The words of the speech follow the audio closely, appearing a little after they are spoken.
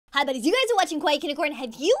Hi buddies, you guys are watching Kawaii Kunicorn.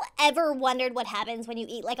 Have you ever wondered what happens when you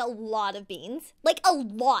eat like a lot of beans? Like a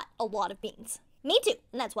lot of beans. Me too,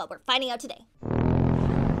 and that's what we're finding out today.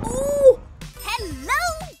 Ooh! Hello,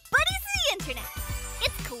 buddies of the internet!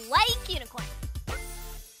 It's Kawaii Kunicorn.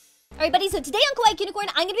 Alright buddies, so today on Kawaii Kunicorn,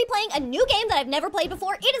 I'm going to be playing a new game that I've never played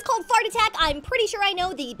before. It is called Fart Attack. I'm pretty sure I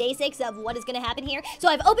know the basics of what is going to happen here. So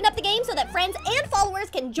I've opened up the game so that friends and followers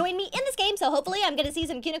can join me in this game. So hopefully I'm going to see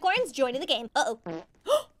some Kunicorns joining the game. Uh-oh.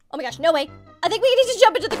 Oh my gosh, no way. I think we need to just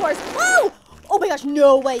jump into the course. Whoa! Oh my gosh,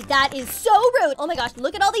 no way. That is so rude. Oh my gosh,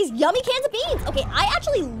 look at all these yummy cans of beans. Okay, I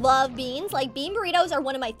actually love beans. Like, bean burritos are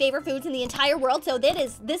one of my favorite foods in the entire world, so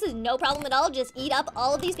this is no problem at all. Just eat up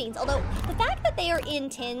all of these beans. Although, the fact that they are in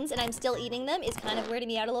tins and I'm still eating them is kind of weirding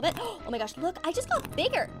me out a little bit. Oh my gosh, look, I just got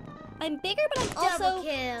bigger. I'm bigger, but I'm also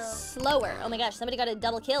slower. Oh my gosh, somebody got a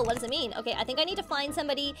double kill. What does it mean? Okay, I think I need to find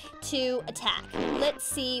somebody to attack. Let's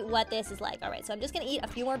see what this is like. All right, so I'm just gonna eat a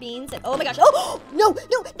few more beans and oh my gosh, oh, no.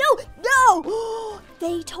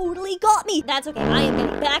 They totally got me. That's okay, I am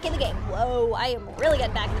getting back in the game. Whoa, I am really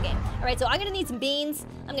getting back in the game. All right, so I'm gonna need some beans.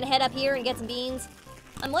 I'm gonna head up here and get some beans.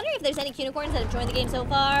 I'm wondering if there's any Kunicorns that have joined the game so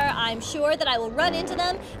far. I'm sure that I will run into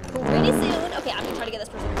them pretty soon. Okay, I'm gonna try to get this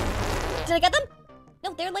person. Did I get them?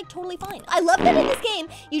 No, they're like totally fine. I love that in this game,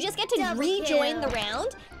 you just get to rejoin the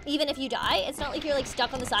round, even if you die. It's not like you're like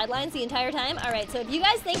stuck on the sidelines the entire time. All right, so if you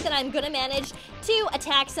guys think that I'm gonna manage to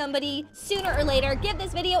attack somebody sooner or later, give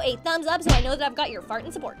this video a thumbs up so I know that I've got your fart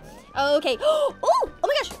and support. Okay, oh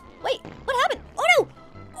my gosh, wait, what happened? Oh no,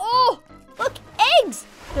 oh, look, eggs.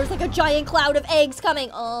 There's like a giant cloud of eggs coming.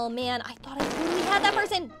 Oh man, I thought I totally had that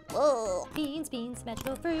person. Oh, beans,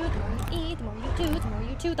 magical fruit. The more you eat, the more you do, the more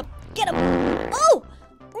you chew, get him. Oh,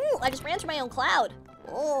 ooh, I just ran through my own cloud.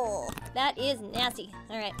 Oh, that is nasty.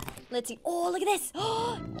 All right, let's see. Oh, look at this.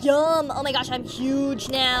 Yum. Oh my gosh, I'm huge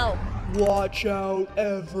now. Watch out,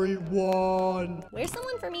 everyone. Where's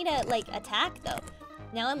someone for me to like attack though?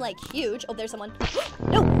 Now I'm like huge. Oh, there's someone.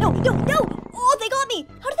 No. Oh, they got me.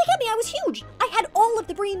 How did they get me? I was huge. I had all of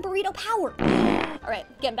the green burrito power. All right,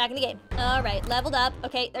 getting back in the game. All right, leveled up.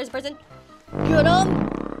 Okay, there's a person. Get him.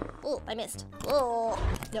 Oh, I missed. Oh,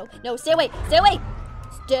 no, stay away. Stay away.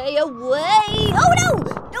 Oh,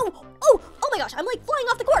 no. Oh my gosh, I'm like flying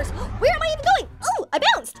off the course. Where am I even going? Oh, I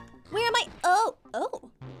bounced. Where am I? Oh.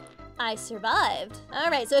 I survived. All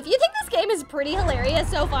right, so if you think this game is pretty hilarious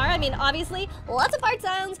so far, I mean, obviously, lots of fart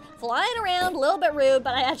sounds, flying around, a little bit rude,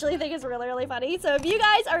 but I actually think it's really funny. So if you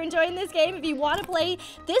guys are enjoying this game, if you want to play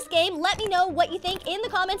this game, let me know what you think in the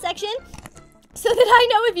comment section so that I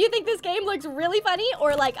know if you think this game looks really funny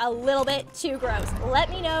or like a little bit too gross. Let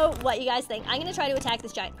me know what you guys think. I'm gonna try to attack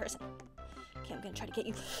this giant person. Okay, I'm gonna try to get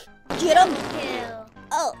you. Get him! Ew.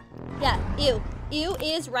 Oh, yeah, ew. Ew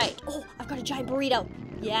is right. Oh, I've got a giant burrito.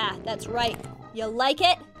 Yeah, that's right. You like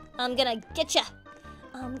it? I'm gonna get ya.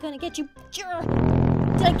 I'm gonna get you. Did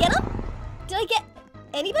I get him? Did I get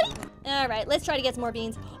anybody? All right, let's try to get some more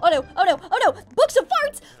beans. Oh no. Books of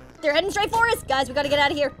farts. They're heading straight for us. Guys, we gotta get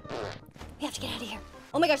out of here. We have to get out of here.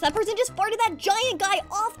 Oh my gosh, that person just farted that giant guy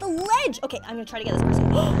off the ledge. Okay, I'm gonna try to get this person.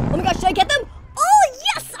 Oh my gosh, did I get them? Oh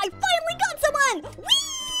yes, I finally got someone. Whee!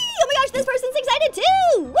 Oh my gosh, this person's excited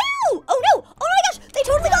too. Woo! Oh no, oh my gosh, they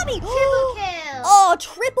totally got me. Triple kill. Oh,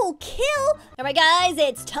 triple kill. All right, guys,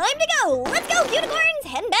 it's time to go. Let's go, Kunicorns,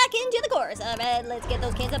 heading back into the course. All right, let's get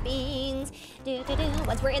those cans of beans.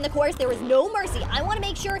 Once we're in the course, there is no mercy. I want to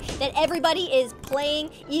make sure that everybody is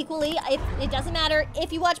playing equally. It doesn't matter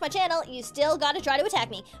if you watch my channel, you still got to try to attack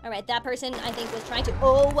me. All right, that person, I think, was trying to,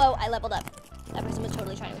 oh, whoa, I leveled up. That person was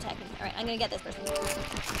totally trying to attack me. All right, I'm going to get this person.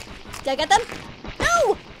 Did I get them?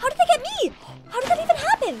 No! How did they get me? How did that even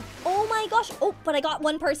happen? Oh my gosh. Oh, but I got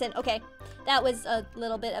one person. Okay. That was a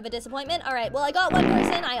little bit of a disappointment. All right, well, I got one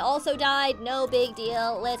person. I also died. No big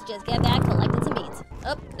deal. Let's just get back collecting some beans.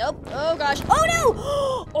 Oh, nope. Oh, gosh. Oh, no!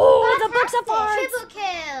 Oh, the books of farts! Triple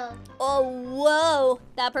kill! Oh, whoa.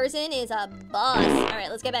 That person is a boss. All right,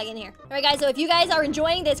 let's get back in here. All right, guys, so if you guys are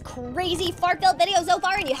enjoying this crazy fart-filled video so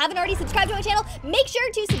far and you haven't already subscribed to my channel, make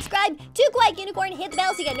sure to subscribe to Kawaii Kunicorn. Hit the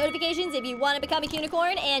bell so you get notifications if you want to become a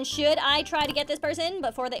Kunicorn. And should I try to get this person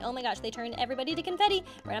before they, oh my gosh, they turned everybody to confetti.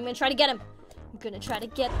 All right, I'm going to try to get him. I'm going to try to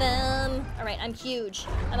get them. All right, I'm huge.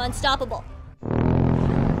 I'm unstoppable.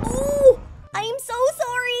 Oh, I am so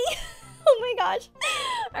sorry. Oh my gosh.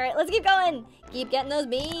 All right, let's keep going. Keep getting those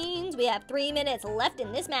beans. We have 3 minutes left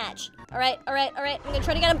in this match. All right. I'm gonna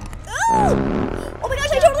try to get him. Oh! Oh my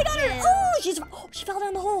gosh, I totally got her. Oh, she fell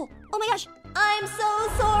down the hole. Oh my gosh, I'm so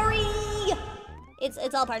sorry.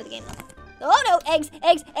 It's all part of the game though. Oh no, eggs.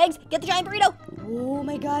 Get the giant burrito. Oh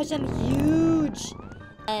my gosh, I'm huge.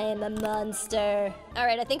 I'm a monster. All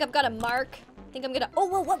right, I think I've got a mark. I think I'm gonna, oh,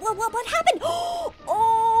 whoa, what happened?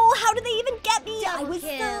 Oh, how did they even get me? I was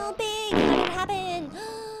so big. How did it happen?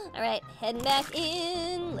 All right, heading back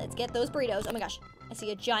in. Let's get those burritos. Oh my gosh, I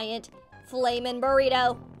see a giant flamin'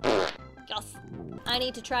 burrito. Yes. I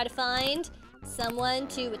need to try to find someone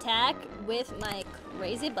to attack with my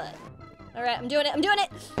crazy butt. All right, I'm doing it.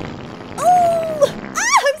 Oh, I'm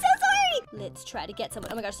so sorry. Let's try to get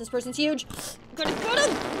someone. Oh my gosh, this person's huge. Gotta get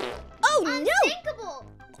him. Oh no. Unsinkable.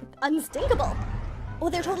 Unstinkable. Oh,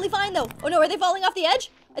 they're totally fine though. Oh no, are they falling off the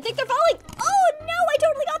edge? I think they're falling. Oh no, I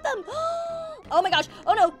totally got them. Oh my gosh.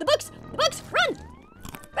 Oh no, the books, run this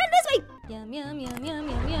way. Yum, yum, yum, yum,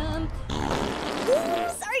 yum, yum. Ooh,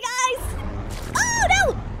 sorry guys. Oh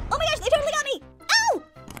no. Oh my gosh, they totally got me. Ow.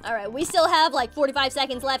 All right, we still have like 45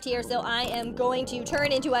 seconds left here, so I am going to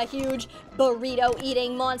turn into a huge burrito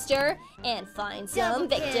eating monster and find some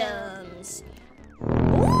victims. Ooh,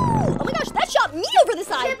 oh my gosh, that shot me over the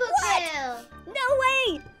side. Triple What? kill. No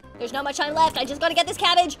way! There's not much time left. I just gotta get this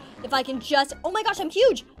cabbage. If I can just, oh my gosh, I'm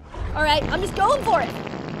huge. All right, I'm just going for it.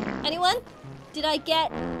 Anyone? Did I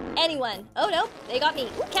get anyone? Oh no, they got me.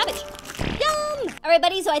 Ooh, cabbage. Yum! All right,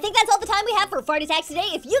 buddies, so I think that's all the time we have for Fart Attacks today.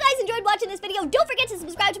 If you guys enjoyed watching this video, don't forget to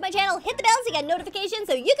subscribe to my channel, hit the bell to get notifications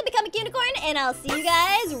so you can become a Kunicorn, and I'll see you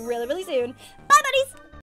guys really, really soon. Bye, buddies!